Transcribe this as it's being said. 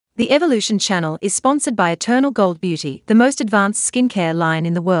The Evolution channel is sponsored by Eternal Gold Beauty, the most advanced skincare line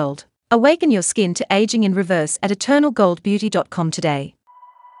in the world. Awaken your skin to aging in reverse at eternalgoldbeauty.com today.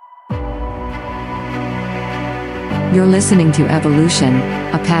 You're listening to Evolution,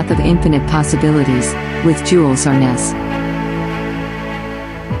 a path of infinite possibilities, with Jules Arness.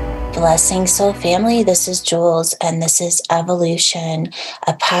 Blessings, soul family. This is Jules, and this is Evolution,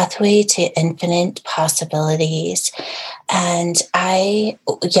 a pathway to infinite possibilities. And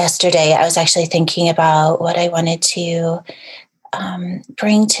yesterday, I was actually thinking about what I wanted to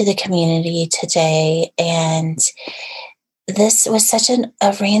bring to the community today. And this was such a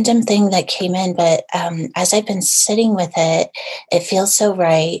random thing that came in, but as I've been sitting with it, it feels so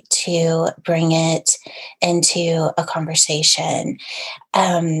right to bring it into a conversation.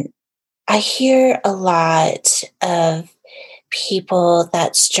 I hear a lot of people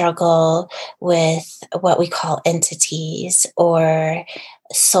that struggle with what we call entities or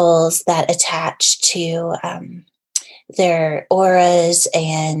souls that attach to their auras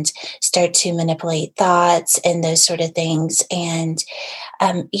and start to manipulate thoughts and those sort of things. And,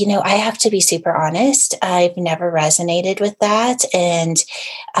 I have to be super honest. I've never resonated with that. And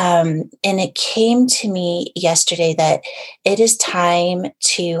it came to me yesterday that it is time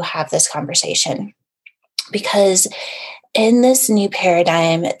to have this conversation, because in this new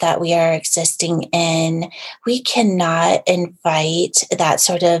paradigm that we are existing in, we cannot invite that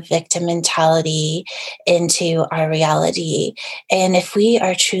sort of victim mentality into our reality. And if we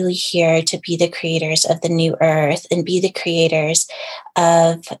are truly here to be the creators of the new earth and be the creators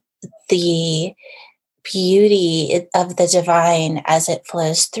of the beauty of the divine as it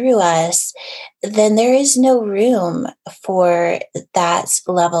flows through us, then there is no room for that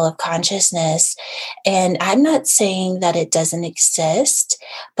level of consciousness. And I'm not saying that it doesn't exist,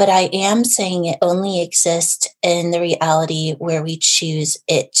 but I am saying it only exists in the reality where we choose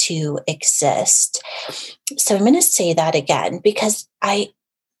it to exist. So I'm going to say that again, because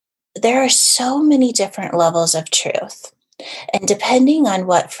there are so many different levels of truth. And depending on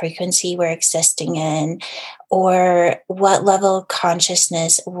what frequency we're existing in or what level of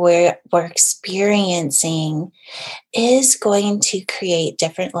consciousness we're experiencing is going to create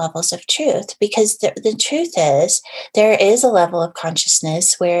different levels of truth. Because the truth is, there is a level of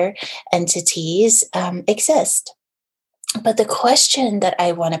consciousness where entities exist. But the question that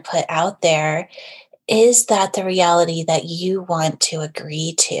I want to put out there is that the reality that you want to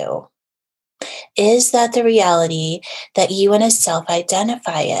agree to? Is that the reality that you want to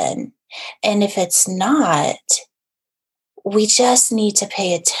self-identify in? And if it's not, we just need to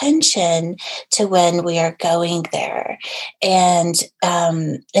pay attention to when we are going there. And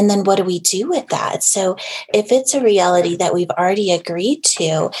then what do we do with that? So if it's a reality that we've already agreed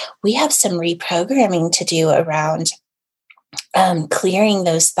to, we have some reprogramming to do around clearing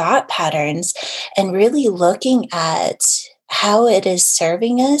those thought patterns and really looking at how it is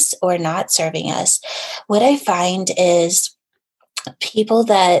serving us or not serving us. What I find is people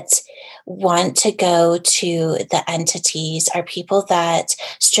that want to go to the entities are people that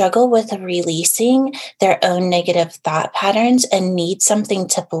struggle with releasing their own negative thought patterns and need something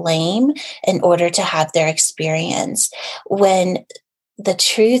to blame in order to have their experience. When the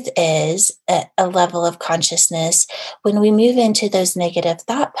truth is, at a level of consciousness, when we move into those negative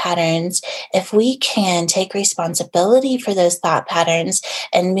thought patterns, if we can take responsibility for those thought patterns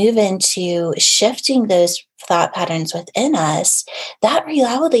and move into shifting those thought patterns within us, that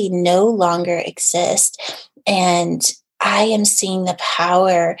reality no longer exists. And I am seeing the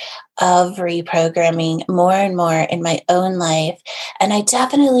power of reprogramming more and more in my own life. And I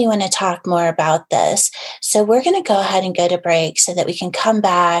definitely want to talk more about this. So we're going to go ahead and go to break so that we can come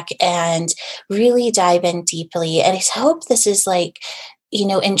back and really dive in deeply. And I hope this is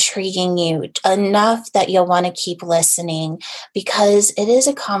intriguing you enough that you'll want to keep listening, because it is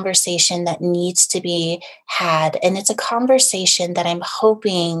a conversation that needs to be had. And it's a conversation that I'm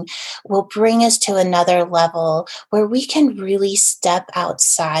hoping will bring us to another level where we can really step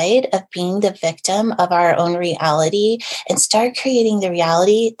outside of being the victim of our own reality and start creating the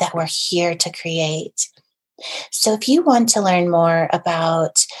reality that we're here to create. So if you want to learn more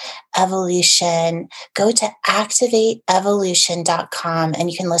about evolution, go to activateevolution.com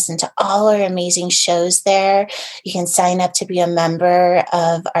and you can listen to all our amazing shows there. You can sign up to be a member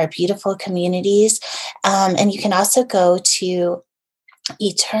of our beautiful communities. And you can also go to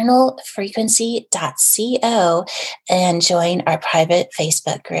eternalfrequency.co and join our private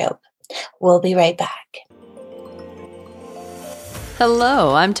Facebook group. We'll be right back.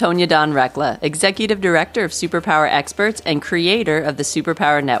 Hello, I'm Tonya Dawn Rekla, Executive Director of Superpower Experts and creator of the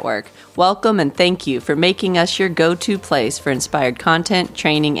Superpower Network. Welcome and thank you for making us your go-to place for inspired content,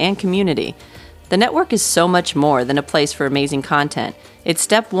 training, and community. The network is so much more than a place for amazing content. It's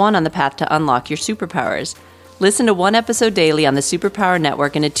step one on the path to unlock your superpowers. Listen to one episode daily on the Superpower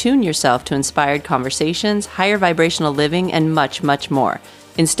Network and attune yourself to inspired conversations, higher vibrational living, and much, much more.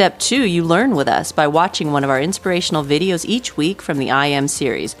 In step 2, you learn with us by watching one of our inspirational videos each week from the I Am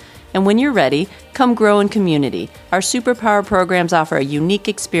series. And when you're ready, come grow in community. Our superpower programs offer a unique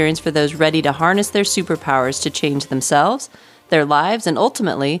experience for those ready to harness their superpowers to change themselves, their lives, and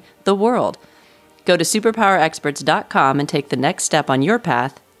ultimately, the world. Go to superpowerexperts.com and take the next step on your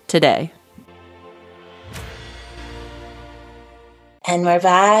path today. And we're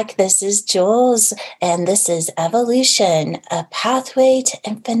back. This is Jules, and this is Evolution, a pathway to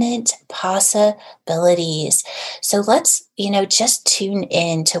infinite possibilities. So let's, just tune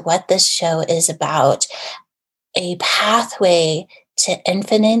in to what this show is about. A pathway to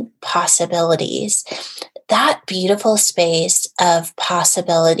infinite possibilities. That beautiful space of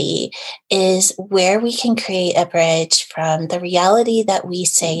possibility is where we can create a bridge from the reality that we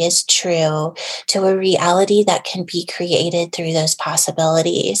say is true to a reality that can be created through those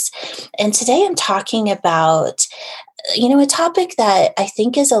possibilities. And today I'm talking about a topic that I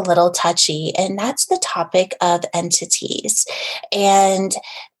think is a little touchy, and that's the topic of entities. And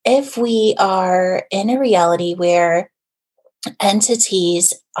if we are in a reality where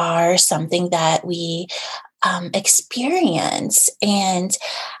entities are something that we experience. And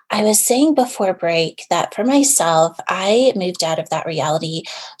I was saying before break that for myself, I moved out of that reality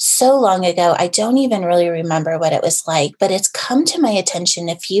so long ago. I don't even really remember what it was like, but it's come to my attention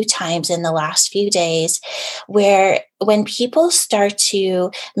a few times in the last few days where when people start to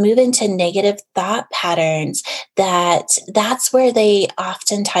move into negative thought patterns, that's where they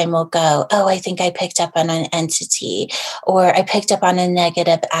oftentimes will go, oh, I think I picked up on an entity, or I picked up on a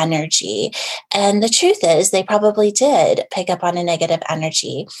negative energy. And the truth is they probably did pick up on a negative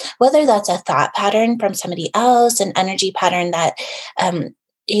energy, whether that's a thought pattern from somebody else, an energy pattern that,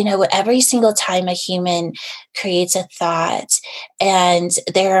 every single time a human creates a thought and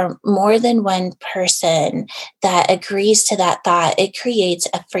there are more than one person that agrees to that thought, it creates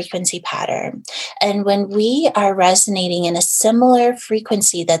a frequency pattern. And when we are resonating in a similar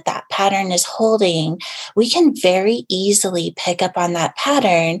frequency that pattern is holding, we can very easily pick up on that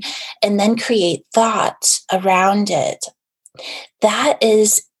pattern and then create thoughts around it. That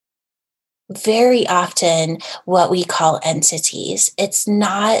is very often what we call entities. It's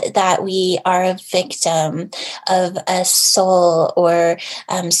not that we are a victim of a soul or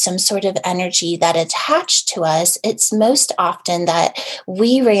some sort of energy that attached to us. It's most often that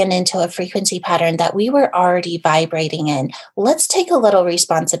we ran into a frequency pattern that we were already vibrating in. Let's take a little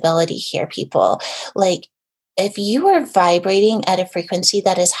responsibility here, people. Like, if you are vibrating at a frequency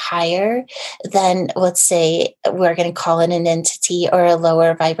that is higher than, let's say, we're going to call it an entity or a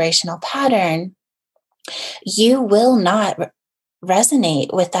lower vibrational pattern, you will not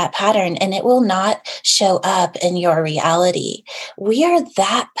resonate with that pattern and it will not show up in your reality. We are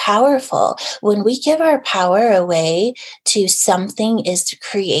that powerful. When we give our power away to something is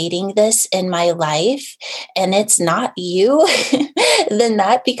creating this in my life and it's not you, then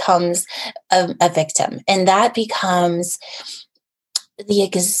that becomes a victim. And that becomes the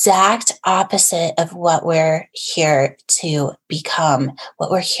exact opposite of what we're here to become, what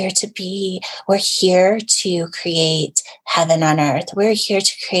we're here to be. We're here to create heaven on earth. We're here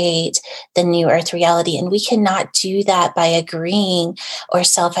to create the new earth reality. And we cannot do that by agreeing or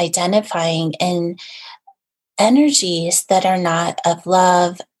self-identifying in energies that are not of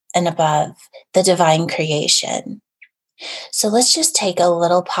love and above the divine creation. So let's just take a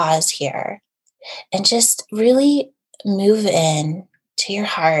little pause here and just really move in to your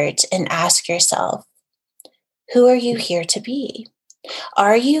heart and ask yourself, who are you here to be?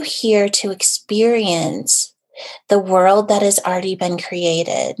 Are you here to experience the world that has already been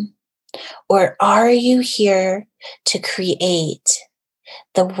created? Or are you here to create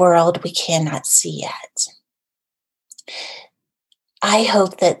the world we cannot see yet? I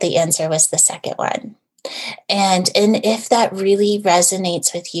hope that the answer was the second one. And if that really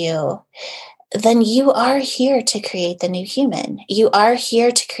resonates with you, then you are here to create the new human. You are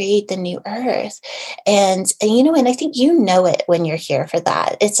here to create the new earth. And I think it when you're here for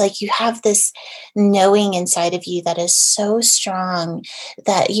that. It's like you have this knowing inside of you that is so strong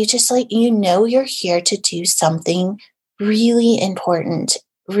that you just you're here to do something really important,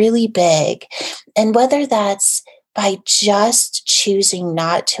 really big. And whether that's by just choosing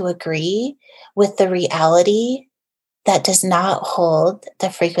not to agree with the reality that does not hold the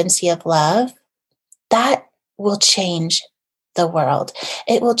frequency of love, that will change the world.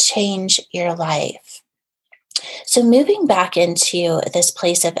 It will change your life. So moving back into this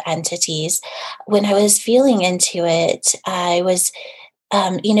place of entities, when I was feeling into it, I was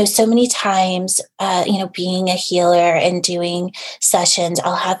so many times, being a healer and doing sessions,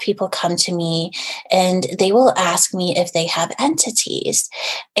 I'll have people come to me and they will ask me if they have entities.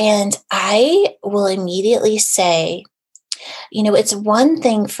 And I will immediately say, it's one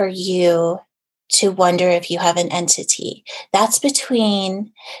thing for you to wonder if you have an entity. That's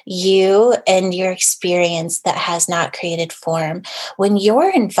between you and your experience that has not created form. When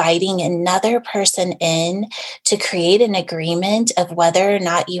you're inviting another person in to create an agreement of whether or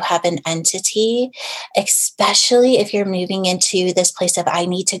not you have an entity, especially if you're moving into this place of, I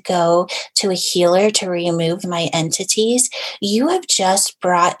need to go to a healer to remove my entities, you have just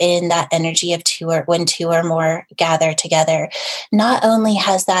brought in that energy of when two or more gather together. Not only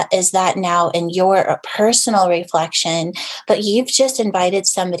is that now in your personal reflection, but you've just invited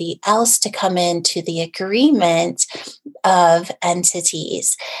somebody else to come into the agreement of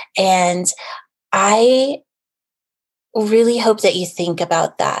entities. And I really hope that you think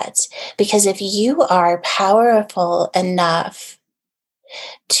about that, because if you are powerful enough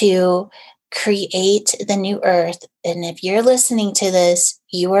to create the new earth, and if you're listening to this,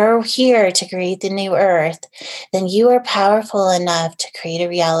 you are here to create the new earth, then you are powerful enough to create a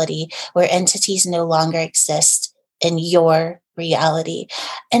reality where entities no longer exist in your reality.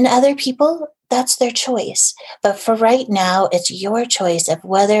 And other people, that's their choice. But for right now, it's your choice of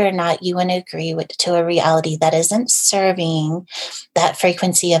whether or not you want to agree to a reality that isn't serving that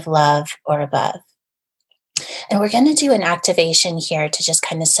frequency of love or above. And we're going to do an activation here to just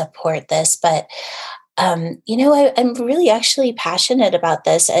kind of support this. But, I'm really actually passionate about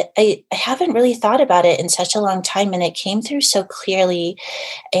this. I haven't really thought about it in such a long time, and it came through so clearly.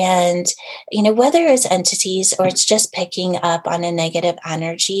 And, whether it's entities or it's just picking up on a negative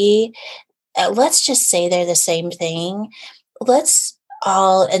energy, let's just say they're the same thing. Let's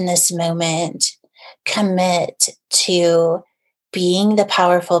all in this moment commit to being the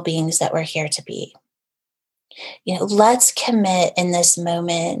powerful beings that we're here to be. Let's commit in this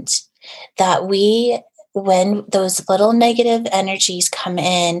moment that when those little negative energies come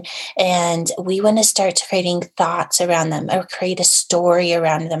in and we want to start creating thoughts around them or create a story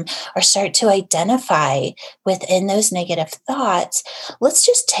around them or start to identify within those negative thoughts, let's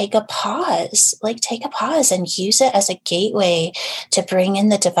just take a pause and use it as a gateway to bring in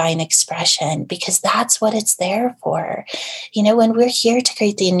the divine expression, because that's what it's there for. When we're here to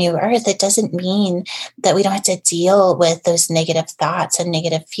create the new earth, it doesn't mean that we don't have to deal with those negative thoughts and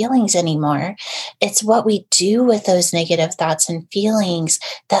negative feelings anymore. It's what we do with those negative thoughts and feelings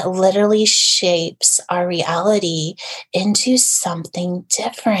that literally shapes our reality into something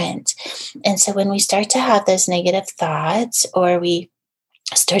different. And so when we start to have those negative thoughts, or we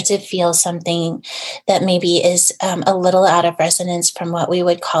start to feel something that maybe is a little out of resonance from what we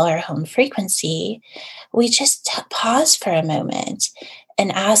would call our home frequency, we just pause for a moment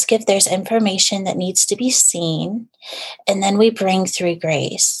and ask if there's information that needs to be seen. And then we bring through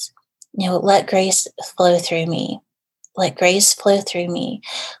grace. Let grace flow through me. Let grace flow through me.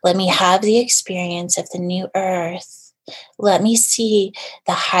 Let me have the experience of the new earth. Let me see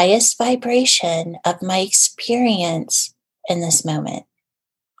the highest vibration of my experience in this moment.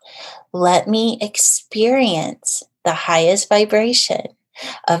 Let me experience the highest vibration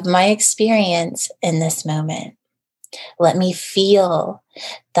of my experience in this moment. Let me feel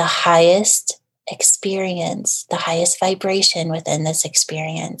the highest experience, the highest vibration within this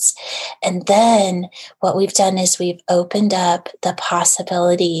experience. And then what we've done is we've opened up the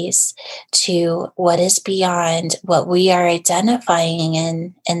possibilities to what is beyond what we are identifying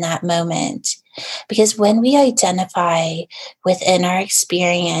in that moment. Because when we identify within our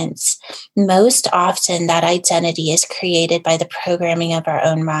experience, most often that identity is created by the programming of our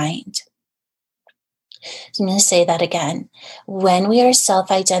own mind. So I'm going to say that again. When we are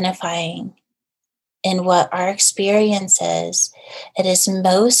self-identifying in what our experience is, it is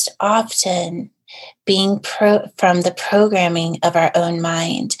most often being from the programming of our own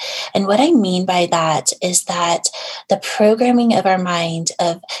mind. And what I mean by that is that the programming of our mind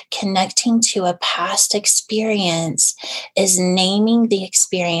of connecting to a past experience is naming the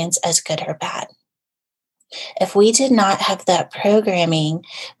experience as good or bad. If we did not have that programming,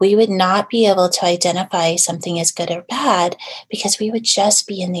 we would not be able to identify something as good or bad because we would just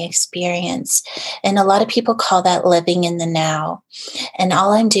be in the experience. And a lot of people call that living in the now. And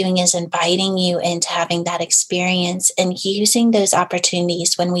all I'm doing is inviting you into having that experience and using those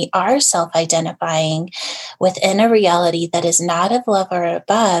opportunities when we are self-identifying within a reality that is not of love or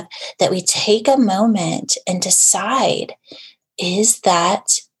above, that we take a moment and decide, is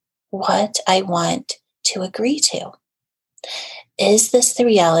that what I want to agree to? Is this the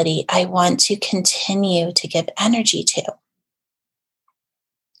reality I want to continue to give energy to?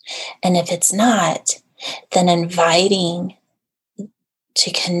 And if it's not, then inviting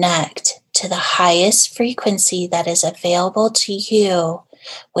to connect to the highest frequency that is available to you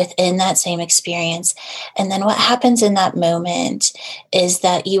within that same experience. And then what happens in that moment is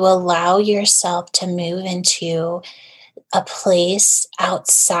that you allow yourself to move into a place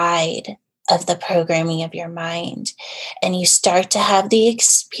outside of the programming of your mind. And you start to have the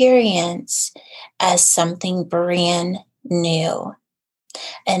experience as something brand new.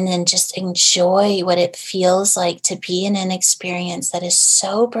 And then just enjoy what it feels like to be in an experience that is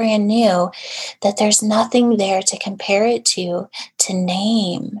so brand new that there's nothing there to compare it to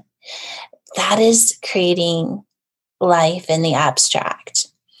name. That is creating life in the abstract.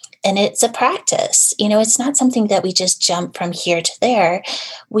 And it's a practice. It's not something that we just jump from here to there.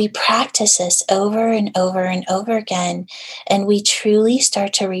 We practice this over and over and over again. And we truly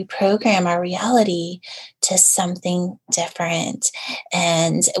start to reprogram our reality to something different.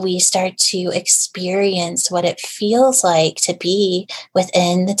 And we start to experience what it feels like to be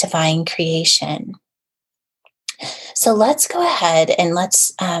within the divine creation. So let's go ahead and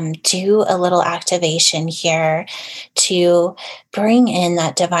let's do a little activation here to bring in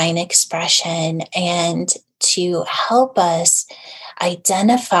that divine expression and to help us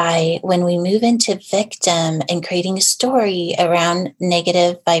identify when we move into victim and creating a story around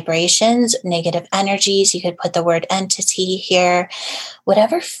negative vibrations, negative energies. You could put the word entity here,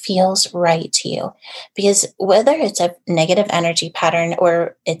 whatever feels right to you. Because whether it's a negative energy pattern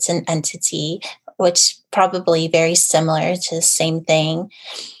or it's an entity, which probably very similar to the same thing,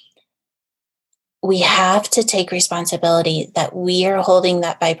 we have to take responsibility that we are holding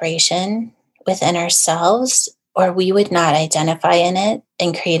that vibration within ourselves, or we would not identify in it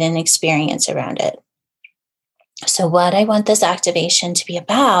and create an experience around it. So what I want this activation to be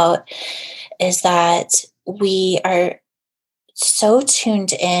about is that we are so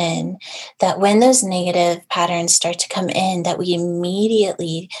tuned in that when those negative patterns start to come in, that we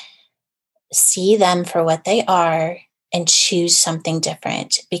immediately see them for what they are and choose something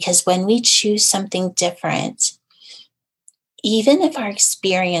different. Because when we choose something different, even if our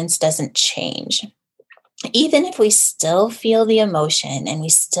experience doesn't change, even if we still feel the emotion and we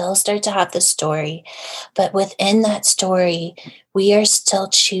still start to have the story, but within that story, we are still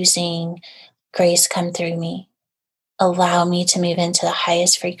choosing grace come through me. Allow me to move into the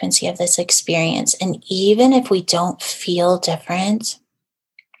highest frequency of this experience. And even if we don't feel different,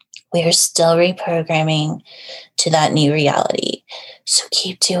 we are still reprogramming to that new reality. So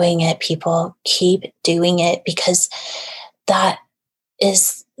keep doing it, people. Keep doing it, because that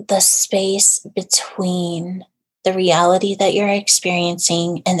is the space between the reality that you're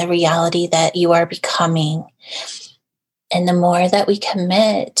experiencing and the reality that you are becoming. And the more that we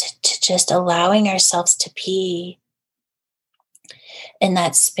commit to just allowing ourselves to be in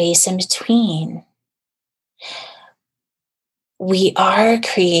that space in between, we are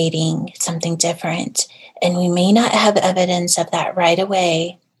creating something different. And we may not have evidence of that right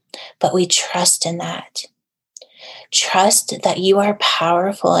away, but we trust in that. Trust that you are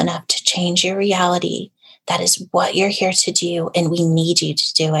powerful enough to change your reality. That is what you're here to do, and we need you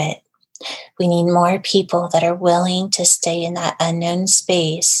to do it. We need more people that are willing to stay in that unknown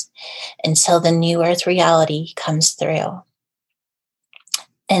space until the new earth reality comes through.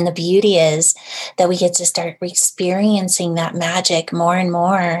 And the beauty is that we get to start experiencing that magic more and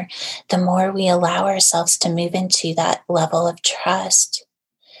more, the more we allow ourselves to move into that level of trust.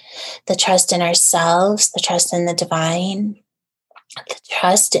 The trust in ourselves, the trust in the divine, the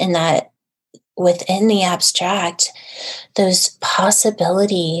trust in that within the abstract, those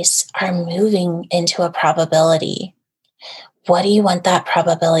possibilities are moving into a probability. What do you want that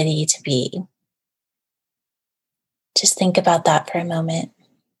probability to be? Just think about that for a moment.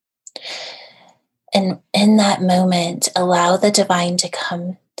 And in that moment, allow the divine to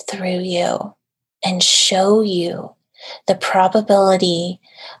come through you and show you the probability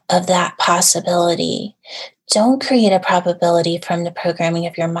of that possibility. Don't create a probability from the programming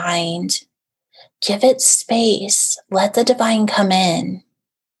of your mind. Give it space. Let the divine come in.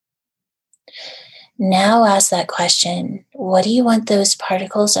 Now ask that question, what do you want those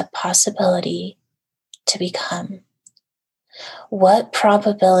particles of possibility to become? What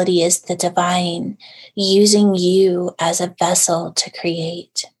probability is the divine using you as a vessel to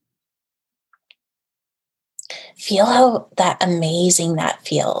create? Feel how amazing that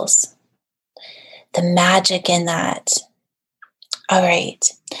feels. The magic in that. All right.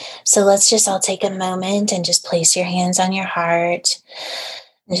 So let's just all take a moment and just place your hands on your heart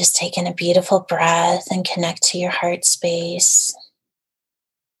and just take in a beautiful breath and connect to your heart space.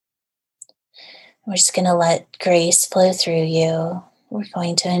 We're just going to let grace flow through you. We're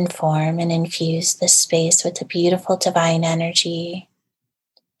going to inform and infuse this space with a beautiful divine energy.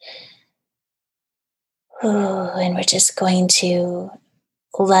 And we're just going to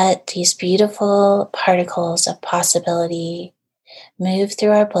let these beautiful particles of possibility move through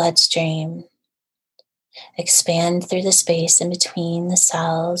our bloodstream, expand through the space in between the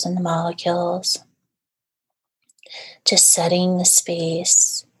cells and the molecules, just setting the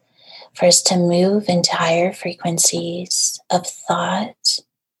space for us to move into higher frequencies of thought,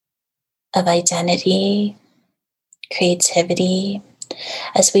 of identity, creativity,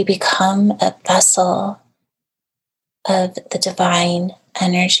 as we become a vessel of the divine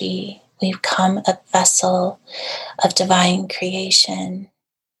energy. We become a vessel of divine creation.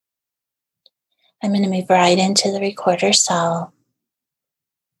 I'm going to move right into the recorder cell.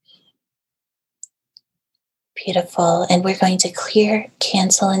 Beautiful. And we're going to clear,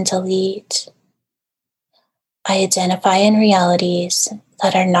 cancel, and delete. I identify in realities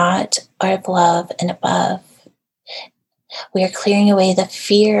that are not or of love and above. We are clearing away the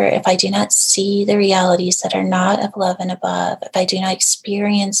fear if I do not see the realities that are not of love and above. If I do not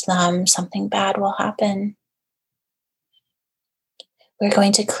experience them, something bad will happen. We're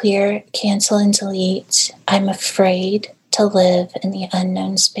going to clear, cancel, and delete. I'm afraid to live in the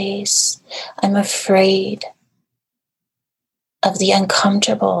unknown space. I'm afraid of the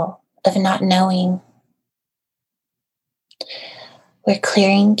uncomfortable, of not knowing. We're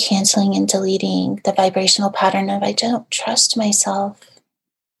clearing, canceling, and deleting the vibrational pattern of I don't trust myself.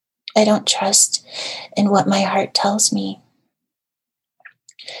 I don't trust in what my heart tells me.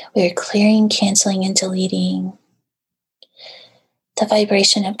 We're clearing, canceling, and deleting the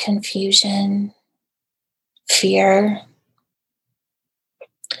vibration of confusion, fear,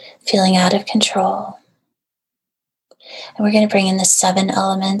 feeling out of control. And we're going to bring in the 7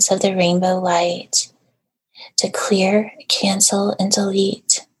 elements of the rainbow light to clear, cancel, and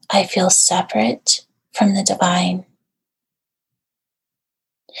delete. I feel separate from the divine.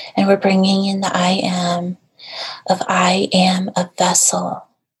 And we're bringing in the I am a vessel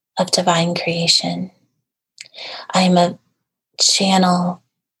of divine creation. I am a channel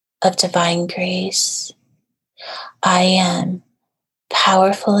of divine grace. I am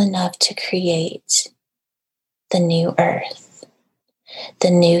powerful enough to create the new earth, the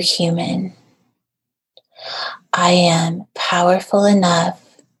new human. I am powerful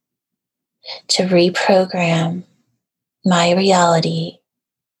enough to reprogram my reality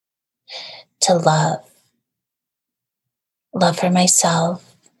to love. Love for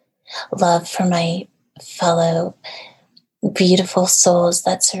myself, love for my fellow beautiful souls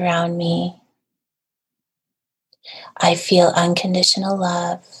that surround me. I feel unconditional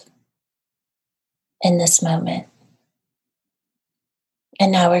love in this moment.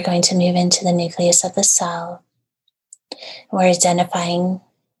 And now we're going to move into the nucleus of the cell. We're identifying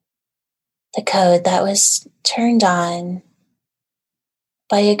the code that was turned on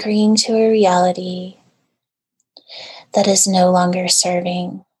by agreeing to a reality that is no longer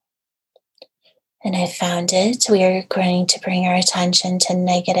serving. And I found it. We are going to bring our attention to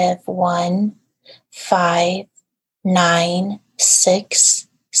 -1, 5, 9, 6,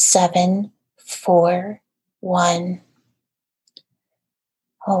 7, 4, 1.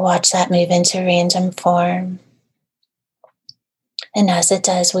 We'll watch that move into random form. And as it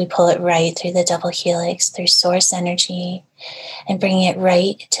does, we pull it right through the double helix, through source energy, and bring it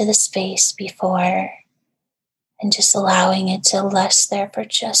right to the space before, and just allowing it to rest there for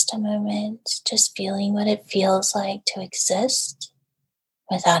just a moment, just feeling what it feels like to exist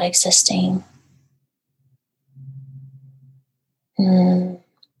without existing. And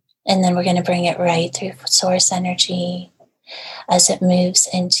then we're going to bring it right through source energy as it moves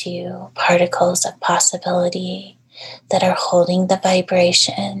into particles of possibility that are holding the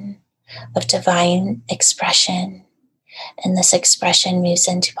vibration of divine expression. And this expression moves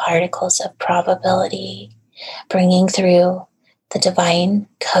into particles of probability, bringing through the divine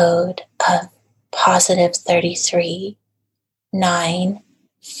code of positive 33, 9,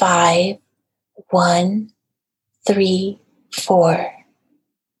 5, 1, 3, 4.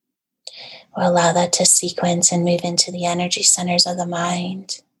 or allow that to sequence and move into the energy centers of the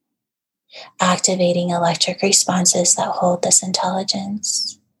mind, activating electric responses that hold this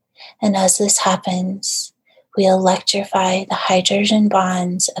intelligence. And as this happens, we electrify the hydrogen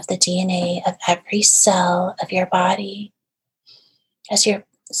bonds of the DNA of every cell of your body. As your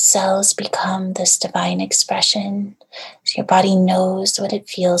cells become this divine expression, as your body knows what it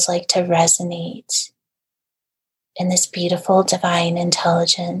feels like to resonate in this beautiful divine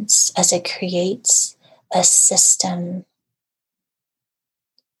intelligence, as it creates a system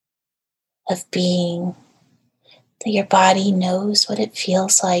of being, that your body knows what it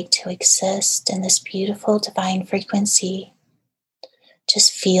feels like to exist in this beautiful divine frequency.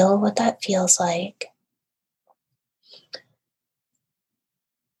 Just feel what that feels like.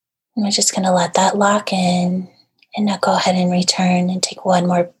 And we're just going to let that lock in, and now go ahead and return and take one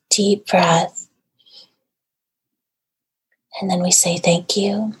more deep breath. And then we say, thank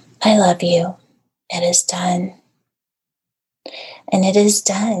you, I love you, it is done. And it is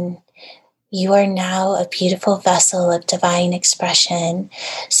done. You are now a beautiful vessel of divine expression.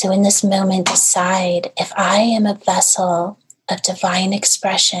 So in this moment, decide, if I am a vessel of divine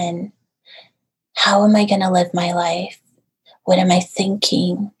expression, how am I going to live my life? What am I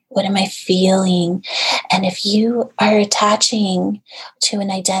thinking? What am I feeling? And if you are attaching to an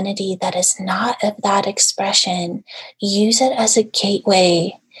identity that is not of that expression, use it as a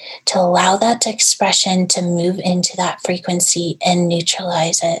gateway to allow that expression to move into that frequency and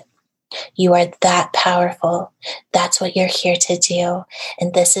neutralize it. You are that powerful. That's what you're here to do.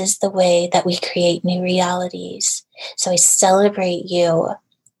 And this is the way that we create new realities. So I celebrate you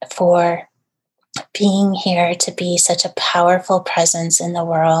for being here to be such a powerful presence in the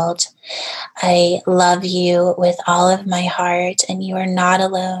world. I love you with all of my heart, and you are not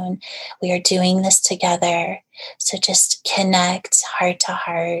alone. We are doing this together. So just connect heart to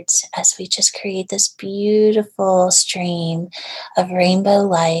heart as we just create this beautiful stream of rainbow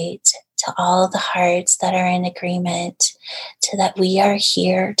light to all the hearts that are in agreement, to that we are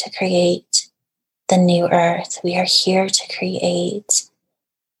here to create the new earth. We are here to create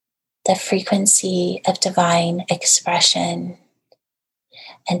the frequency of divine expression.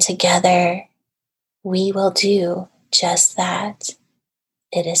 And together, we will do just that.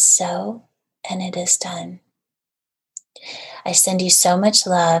 It is so, and it is done. I send you so much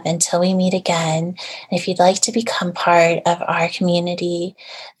love until we meet again. And if you'd like to become part of our community,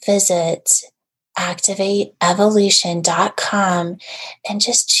 visit activateevolution.com and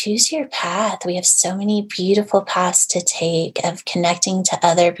just choose your path. We have so many beautiful paths to take of connecting to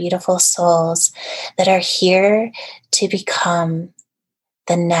other beautiful souls that are here to become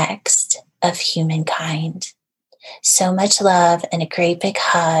the next of humankind. So much love and a great big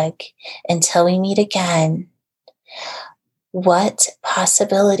hug. Until we meet again, what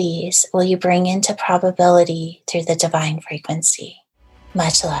possibilities will you bring into probability through the divine frequency?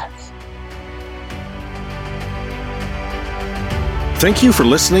 Much love. Thank you for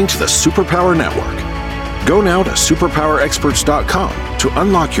listening to the Superpower Network. Go now to superpowerexperts.com to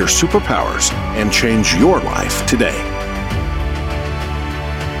unlock your superpowers and change your life today.